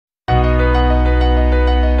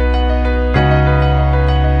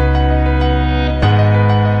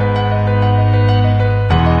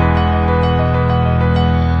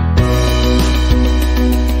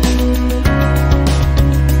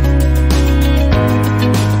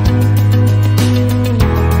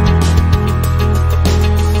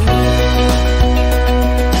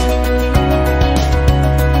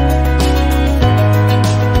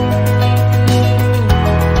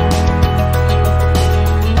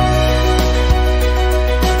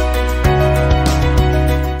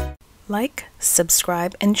like,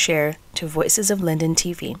 subscribe, and share to Voices of Linden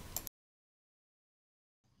TV.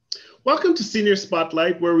 Welcome to Senior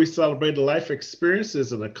Spotlight, where we celebrate the life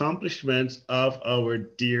experiences and accomplishments of our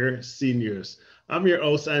dear seniors. I'm your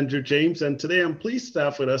host, Andrew James, and today I'm pleased to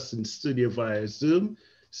have with us in studio via Zoom,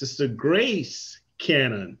 Sister Grace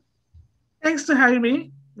Cannon. Thanks for having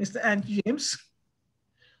me, Mr. Andrew James.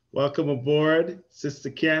 Welcome aboard, Sister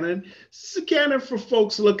Cannon. Sister Cannon, for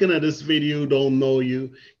folks looking at this video who don't know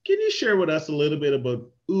you, can you share with us a little bit about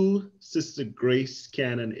who Sister Grace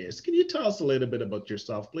Cannon is? Can you tell us a little bit about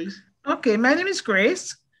yourself, please? Okay, my name is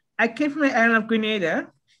Grace. I came from the island of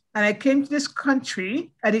Grenada, and I came to this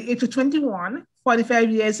country at the age of 21,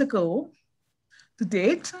 45 years ago to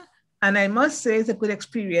date. And I must say it's a good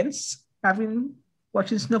experience,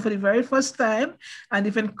 watching snow for the very first time and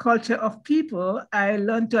different culture of people. I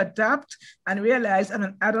learned to adapt and realize I'm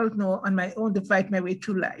an adult now on my own to fight my way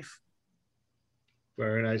through life.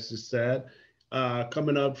 Very nicely said.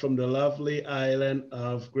 Coming out from the lovely island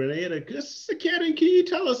of Grenada. Sister Cannon, can you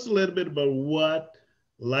tell us a little bit about what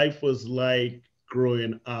life was like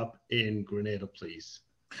growing up in Grenada, please?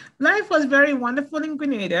 Life was very wonderful in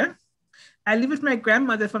Grenada. I lived with my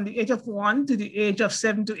grandmother from the age of 1 to the age of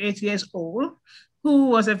 7 to 8 years old, who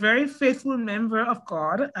was a very faithful member of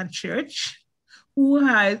God and church, who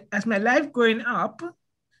had, as my life growing up,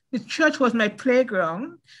 the church was my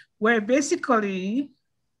playground, where basically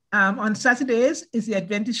on Saturdays is the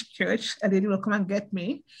Adventist church, a lady will come and get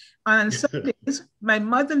me. And on Sundays, my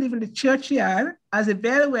mother lived in the churchyard. As the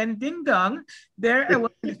bell went ding dong, there I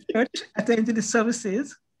was in the church attending the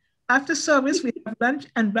services. After service, we have lunch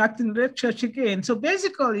and back to the church again. So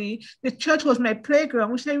basically, the church was my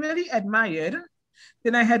playground, which I really admired.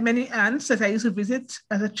 Then I had many aunts that I used to visit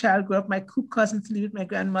as a child, grew up, my two cousins lived with my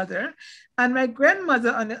grandmother. And my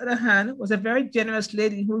grandmother, on the other hand, was a very generous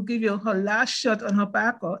lady who will give you her last shot on her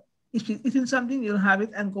back, or if she's eating something, you'll have it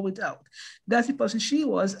and go without. That's the person she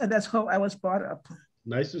was, and that's how I was brought up.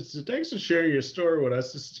 Nice. So thanks for sharing your story with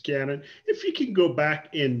us, Sister Cannon. If you can go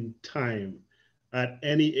back in time at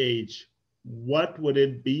any age, what would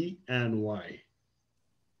it be and why?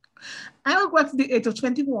 I will go back to the age of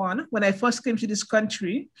 21 when I first came to this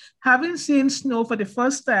country, having seen snow for the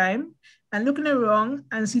first time and looking around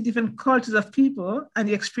and see different cultures of people and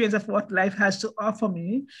the experience of what life has to offer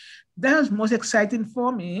me. That was most exciting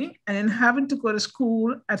for me. And then having to go to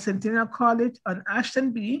school at Centennial College on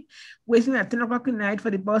Ashton B, waiting at 10 o'clock at night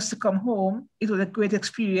for the bus to come home, it was a great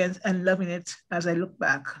experience and loving it as I look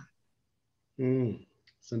back.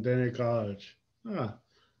 Centennial College.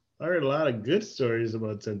 I heard a lot of good stories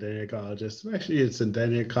about Centennial College, especially at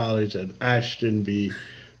Centennial College at Ashton B.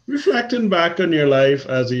 Reflecting back on your life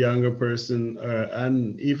as a younger person,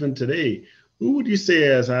 and even today, who would you say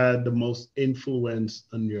has had the most influence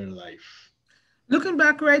on your life? Looking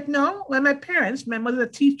back right now, well, my parents, my mother's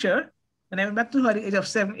a teacher, and I went back to her at the age of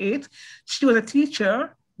 7, 8. She was a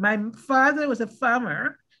teacher. My father was a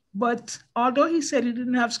farmer. But although he said he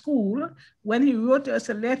didn't have school, when he wrote us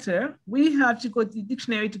a letter, we had to go to the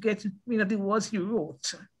dictionary to get the words he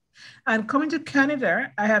wrote. And coming to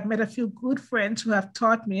Canada, I have met a few good friends who have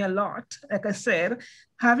taught me a lot. Like I said,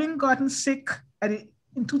 having gotten sick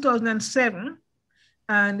in 2007,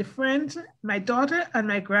 and the friends, my daughter and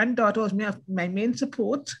my granddaughter was my main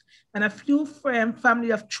support, and a few family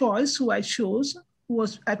of choice who I chose, who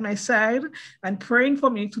was at my side and praying for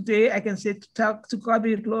me. Today, I can say to God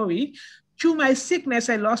be the glory. Through my sickness,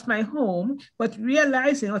 I lost my home, but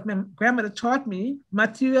realizing what my grandmother taught me,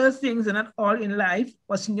 material things are not all in life.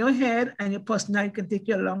 What's in your head and your personality can take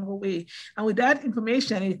you a longer way. And with that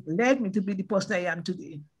information, it led me to be the person I am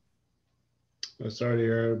today. I'm sorry to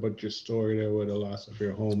hear about your story there with the loss of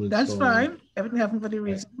your home. That's fine. Everything happened for the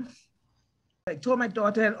reason. I told my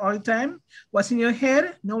daughter all the time, what's in your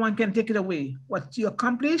head, no one can take it away. What you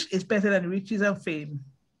accomplish is better than riches and fame.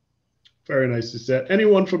 Very nice to say.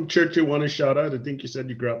 Anyone from church you want to shout out? I think you said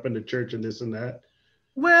you grew up in the church and this and that.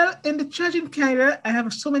 Well, in the church in Canada, I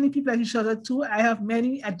have so many people I can shout out to. I have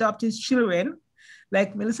many adopted children,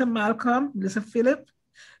 like Melissa Malcolm, Melissa Phillip,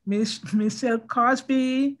 Michelle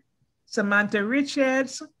Cosby, Samantha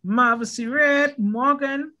Richards, Marva Siret,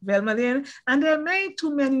 Morgan, Velma Lynn, and there are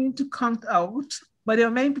too many to count out, but there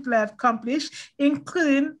are many people I have accomplished,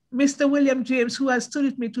 including Mr. William James, who has stood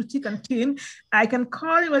with me to thick and thin. I can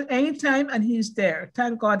call him at any time and he's there.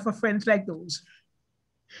 Thank God for friends like those.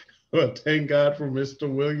 Well, thank God for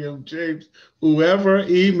Mr. William James, whoever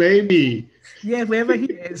he may be. Yeah, wherever he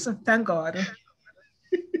is, thank God.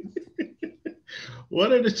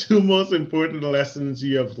 What are the two most important lessons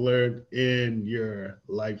you have learned in your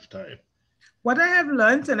lifetime? What I have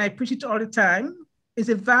learned, and I preach it all the time, is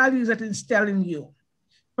the values that instill in you.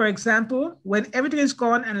 For example, when everything is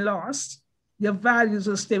gone and lost, your values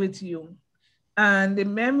will stay with you. And the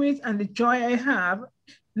memories and the joy I have,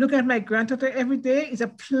 looking at my granddaughter every day is a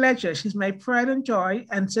pleasure. She's my pride and joy,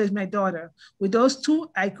 and so is my daughter. With those two,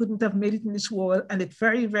 I couldn't have made it in this world, and it's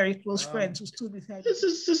very, very close friends who stood beside me. This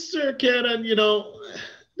is Sister Cannon,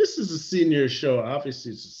 this is a senior show.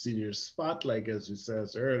 Obviously, it's a senior spotlight, as we said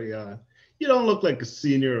earlier. You don't look like a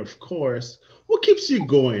senior, of course. What keeps you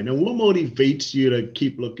going, and what motivates you to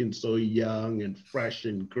keep looking so young and fresh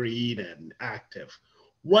and green and active?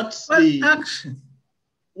 What's the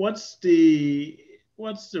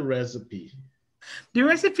recipe? The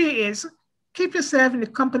recipe is keep yourself in the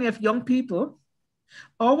company of young people.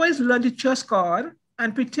 Always learn to trust God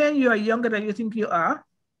and pretend you are younger than you think you are.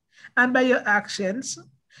 And by your actions,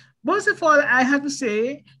 most of all, I have to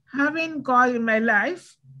say, having God in my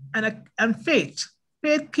life and faith.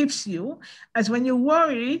 Faith keeps you, as when you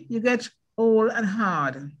worry, you get old and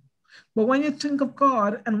hard. But when you think of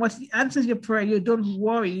God and what He answers your prayer, you don't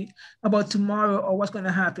worry about tomorrow or what's going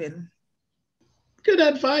to happen. Good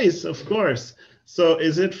advice, of course. So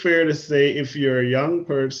is it fair to say if you're a young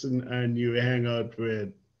person and you hang out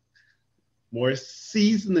with more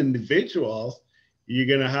seasoned individuals, you're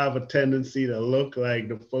going to have a tendency to look like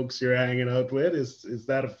the folks you're hanging out with? Is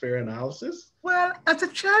that a fair analysis? Well, as a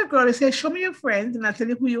child girl, they say, show me your friends and I'll tell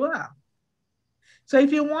you who you are. So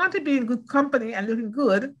if you want to be in good company and looking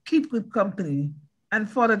good, keep good company and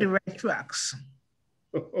follow the right tracks.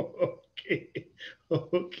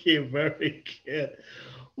 Okay, very good.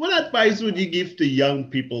 What advice would you give to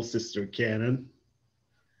young people, Sister Cannon?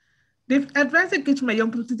 The advice I give to my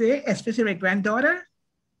young people today, especially my granddaughter,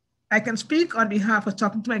 I can speak on behalf of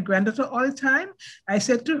talking to my granddaughter all the time. I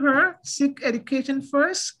said to her, seek education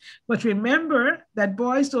first, but remember that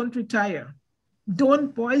boys don't retire.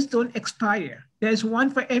 Boys don't expire. There's one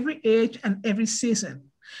for every age and every season.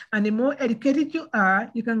 And the more educated you are,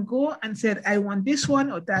 you can go and say, I want this one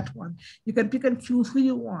or that one. You can pick and choose who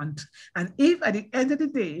you want. And if at the end of the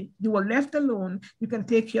day, you were left alone, you can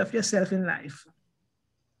take care of yourself in life.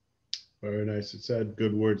 Very nice. It said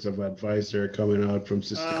good words of advice there coming out from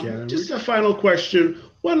Sister Cannon. Just a final question.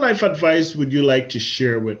 What life advice would you like to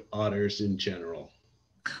share with others in general?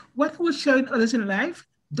 What would share with others in life?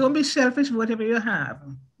 Don't be selfish with whatever you have.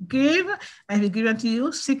 Give, and He will give unto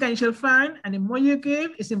you. Seek, and you shall find. And the more you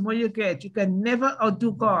give, is the more you get. You can never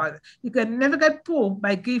outdo God. You can never get poor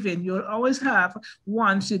by giving. You'll always have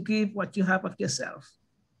once you give what you have of yourself.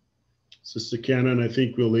 Sister Cannon, I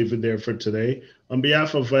think we'll leave it there for today. On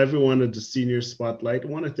behalf of everyone at the Senior Spotlight, I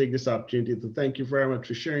want to take this opportunity to thank you very much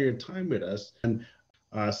for sharing your time with us. And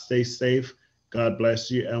stay safe. God bless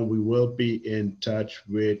you. And we will be in touch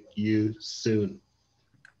with you soon.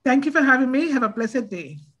 Thank you for having me. Have a blessed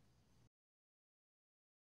day.